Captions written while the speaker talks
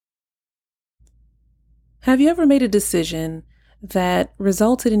Have you ever made a decision that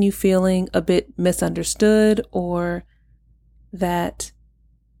resulted in you feeling a bit misunderstood, or that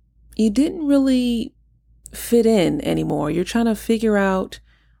you didn't really fit in anymore? You're trying to figure out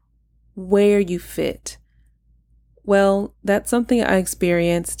where you fit. Well, that's something I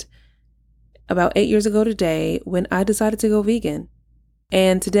experienced about 8 years ago today when I decided to go vegan.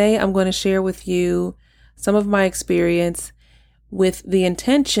 And today I'm going to share with you some of my experience with the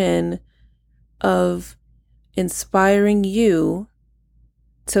intention of inspiring you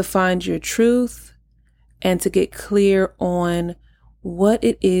to find your truth and to get clear on what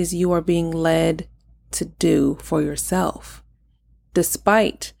it is you are being led to do for yourself,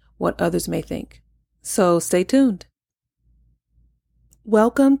 despite what others may think. So stay tuned.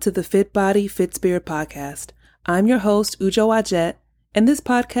 Welcome to the Fit Body, Fit Spirit podcast. I'm your host, Ujo Ajet, and this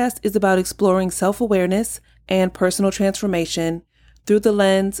podcast is about exploring self-awareness and personal transformation through the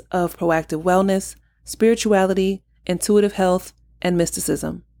lens of proactive wellness, spirituality, intuitive health, and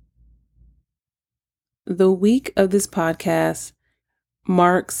mysticism. The week of this podcast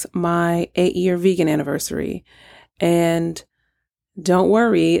marks my 8-year vegan anniversary. And don't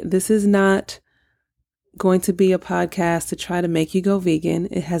worry, this is not going to be a podcast to try to make you go vegan.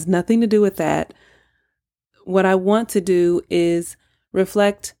 It has nothing to do with that. What I want to do is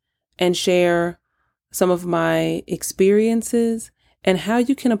reflect and share some of my experiences and how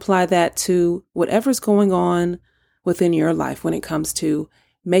you can apply that to whatever's going on within your life when it comes to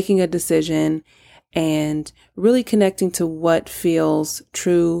making a decision and really connecting to what feels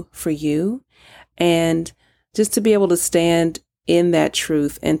true for you, and just to be able to stand in that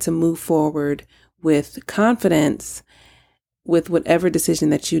truth and to move forward with confidence with whatever decision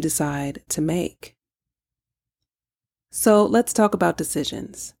that you decide to make. So let's talk about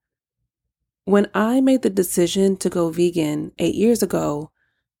decisions. When I made the decision to go vegan 8 years ago,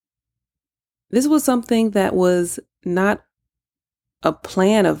 this was something that was not a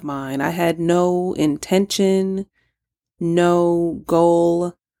plan of mine. I had no intention, no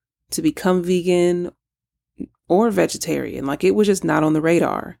goal to become vegan or vegetarian. It was just not on the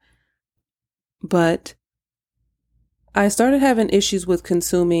radar. But I started having issues with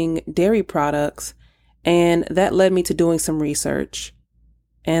consuming dairy products, and that led me to doing some research.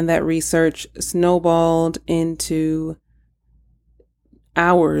 And that research snowballed into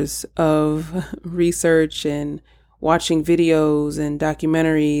hours of research and watching videos and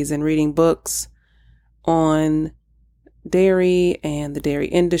documentaries and reading books on dairy and the dairy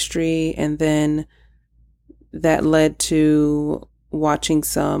industry. And then that led to watching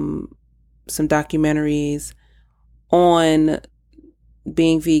some documentaries on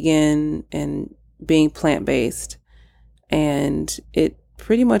being vegan and being plant-based. And it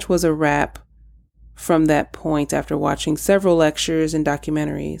pretty much was a wrap from that point after watching several lectures and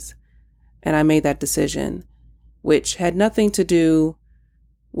documentaries. And I made that decision, which had nothing to do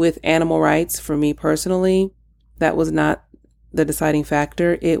with animal rights for me personally. That was not the deciding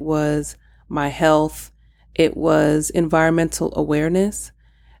factor. It was my health. It was environmental awareness.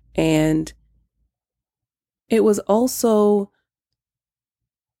 And it was also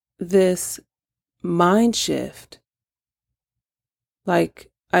this mind shift.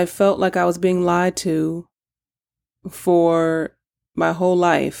 I felt like I was being lied to for my whole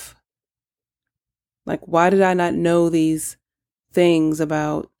life. Why did I not know these things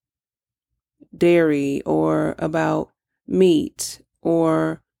about dairy or about meat?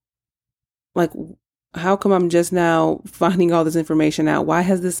 Or how come I'm just now finding all this information out? Why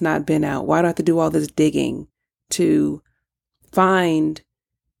has this not been out? Why do I have to do all this digging to find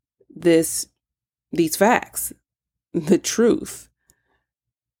these facts, the truth?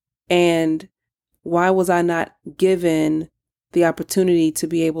 And why was I not given the opportunity to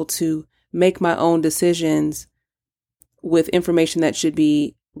be able to make my own decisions with information that should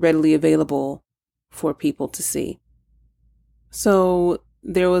be readily available for people to see? So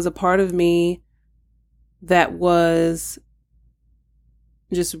there was a part of me that was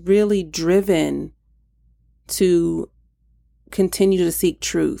just really driven to continue to seek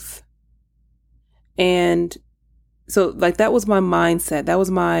truth. And so that was my mindset. That was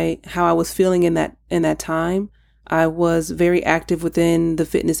how I was feeling in that time. I was very active within the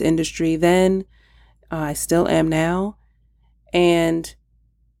fitness industry then. I still am now. And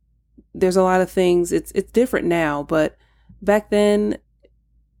there's a lot of things, it's different now, but back then,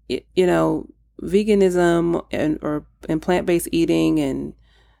 veganism and plant-based eating and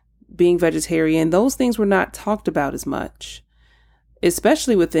being vegetarian, those things were not talked about as much,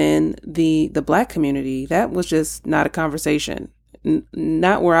 especially within the Black community. That was just not a conversation,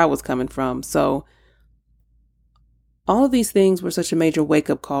 not where I was coming from. So all of these things were such a major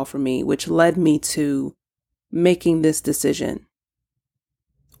wake-up call for me, which led me to making this decision?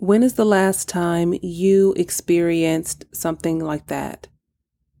 When is the last time you experienced something like that?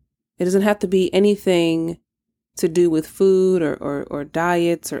 It doesn't have to be anything to do with food or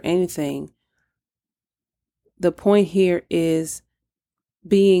diets or anything. The point here is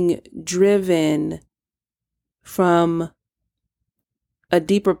being driven from a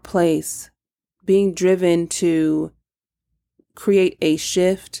deeper place, being driven to create a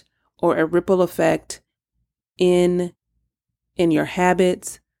shift or a ripple effect in your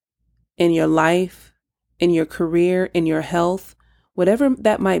habits, in your life, in your career, in your health, whatever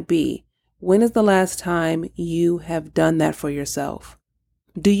that might be. When is the last time you have done that for yourself?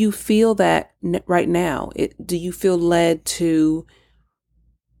 Do you feel that right now? Do you feel led to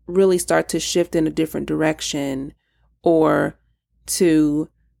really start to shift in a different direction, or to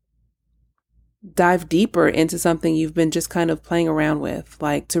dive deeper into something you've been just kind of playing around with,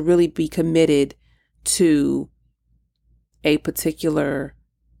 like to really be committed to a particular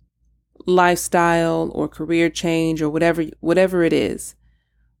lifestyle or career change or whatever it is?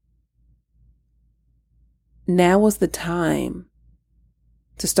 Now is the time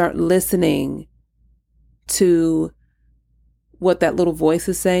to start listening to what that little voice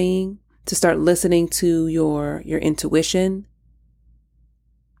is saying, to start listening to your intuition.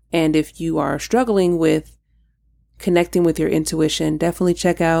 And if you are struggling with connecting with your intuition, definitely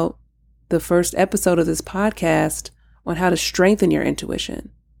check out the first episode of this podcast on how to strengthen your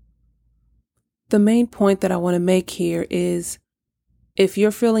intuition. The main point that I want to make here is, if you're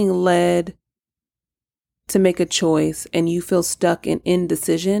feeling led to make a choice and you feel stuck in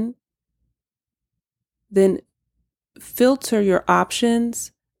indecision, then filter your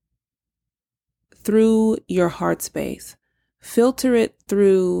options through your heart space. Filter it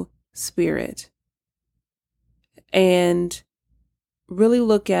through spirit. And really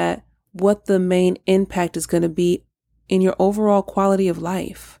look at what the main impact is going to be in your overall quality of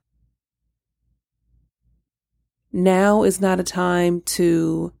life. Now is not a time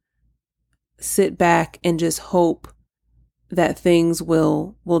to sit back and just hope that things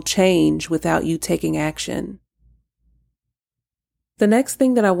will change without you taking action. The next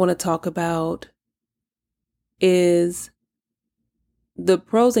thing that I want to talk about is the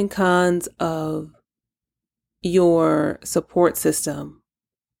pros and cons of your support system.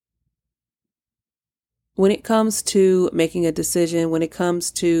 When it comes to making a decision, when it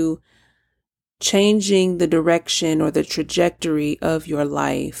comes to changing the direction or the trajectory of your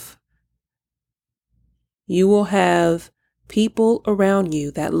life, you will have people around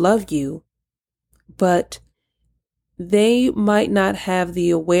you that love you, but they might not have the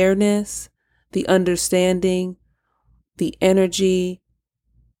awareness, the understanding, the energy,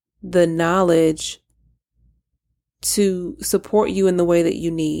 the knowledge to support you in the way that you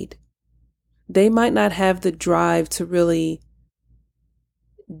need. They might not have the drive to really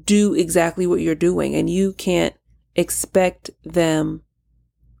do exactly what you're doing, and you can't expect them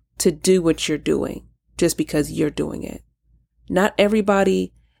to do what you're doing just because you're doing it. Not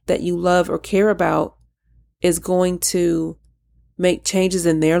everybody that you love or care about is going to make changes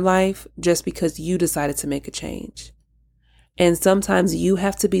in their life just because you decided to make a change. And sometimes you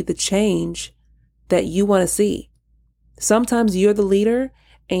have to be the change that you want to see. Sometimes you're the leader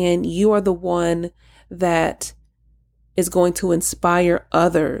and you are the one that is going to inspire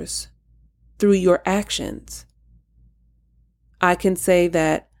others through your actions. I can say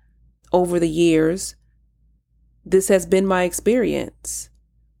that over the years, this has been my experience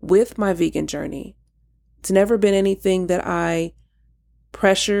with my vegan journey. It's never been anything that I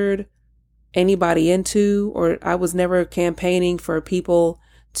pressured anybody into, or I was never campaigning for people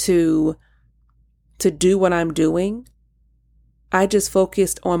to do what I'm doing. I just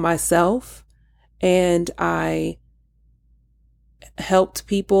focused on myself, and I helped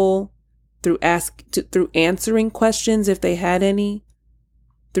people through answering questions if they had any,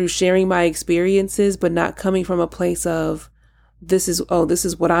 through sharing my experiences, but not coming from a place of this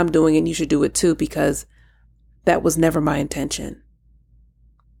is what I'm doing and you should do it too, because that was never my intention.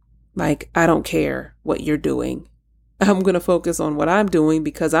 Like, I don't care what you're doing. I'm going to focus on what I'm doing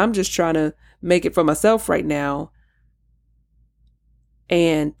because I'm just trying to make it for myself right now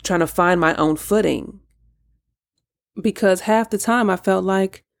and trying to find my own footing. Because half the time I felt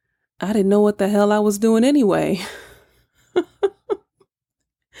like I didn't know what the hell I was doing anyway.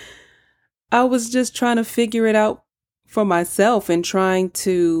 I was just trying to figure it out for myself and trying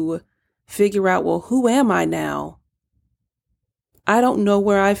to figure out, well, who am I now? I don't know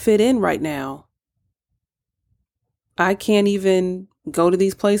where I fit in right now. I can't even go to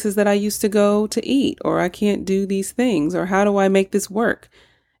these places that I used to go to eat, or I can't do these things, or how do I make this work?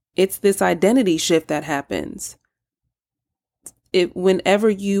 It's this identity shift that happens. Whenever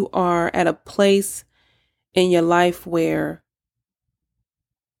you are at a place in your life where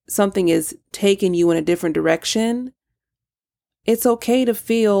something is taking you in a different direction, it's okay to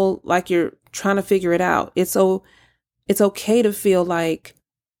feel like you're trying to figure it out. It's okay to feel like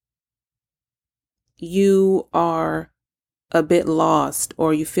you are a bit lost,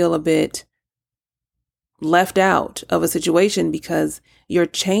 or you feel a bit left out of a situation because you're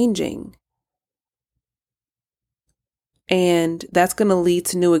changing. And that's going to lead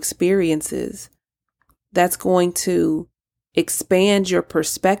to new experiences. That's going to expand your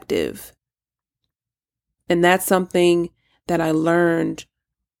perspective. And that's something that I learned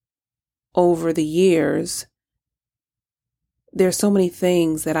over the years. There's so many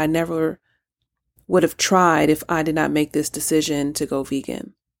things that I never would have tried if I did not make this decision to go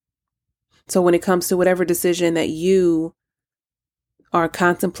vegan. So when it comes to whatever decision that you are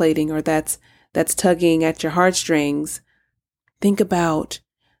contemplating, or that's tugging at your heartstrings, think about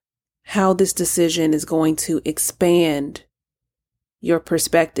how this decision is going to expand your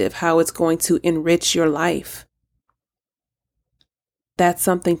perspective, how it's going to enrich your life. That's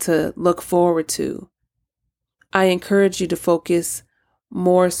something to look forward to. I encourage you to focus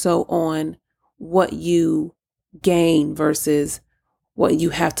more so on what you gain versus what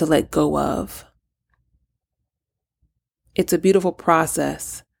you have to let go of. It's a beautiful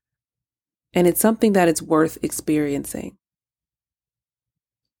process, and it's something that is worth experiencing.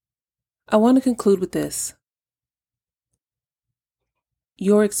 I want to conclude with this.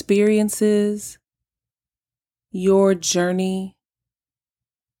 Your experiences, your journey,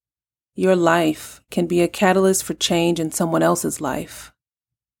 your life can be a catalyst for change in someone else's life.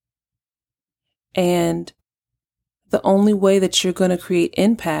 And the only way that you're going to create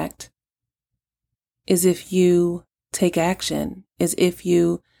impact is if you take action, is if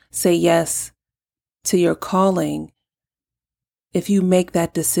you say yes to your calling, if you make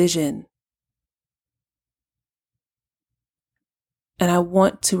that decision. And I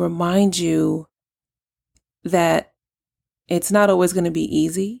want to remind you that it's not always going to be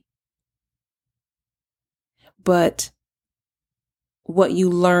easy, but what you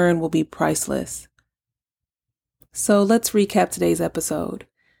learn will be priceless. So let's recap today's episode.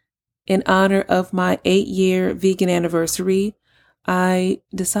 In honor of my 8-year vegan anniversary, I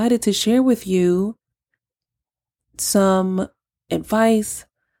decided to share with you some advice,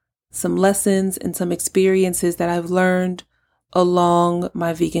 some lessons, and some experiences that I've learned along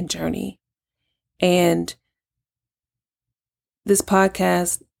my vegan journey. And this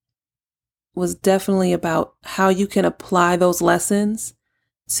podcast was definitely about how you can apply those lessons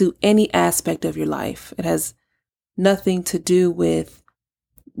to any aspect of your life. It has nothing to do with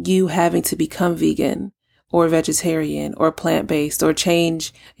you having to become vegan or vegetarian or plant-based or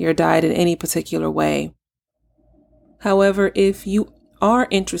change your diet in any particular way. However, if you are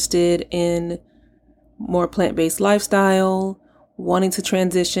interested in more plant-based lifestyle, wanting to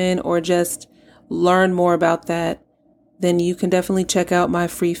transition, or just learn more about that, then you can definitely check out my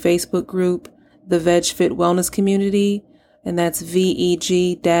free Facebook group, the Veg Fit Wellness Community, and that's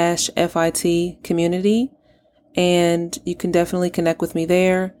VEG-FIT community. And you can definitely connect with me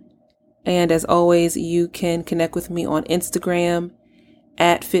there. And as always, you can connect with me on Instagram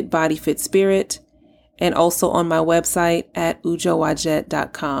at FitBodyFitSpirit, and also on my website at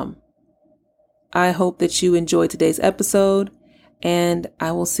ujowajet.com. I hope that you enjoyed today's episode, and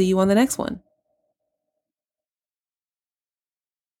I will see you on the next one.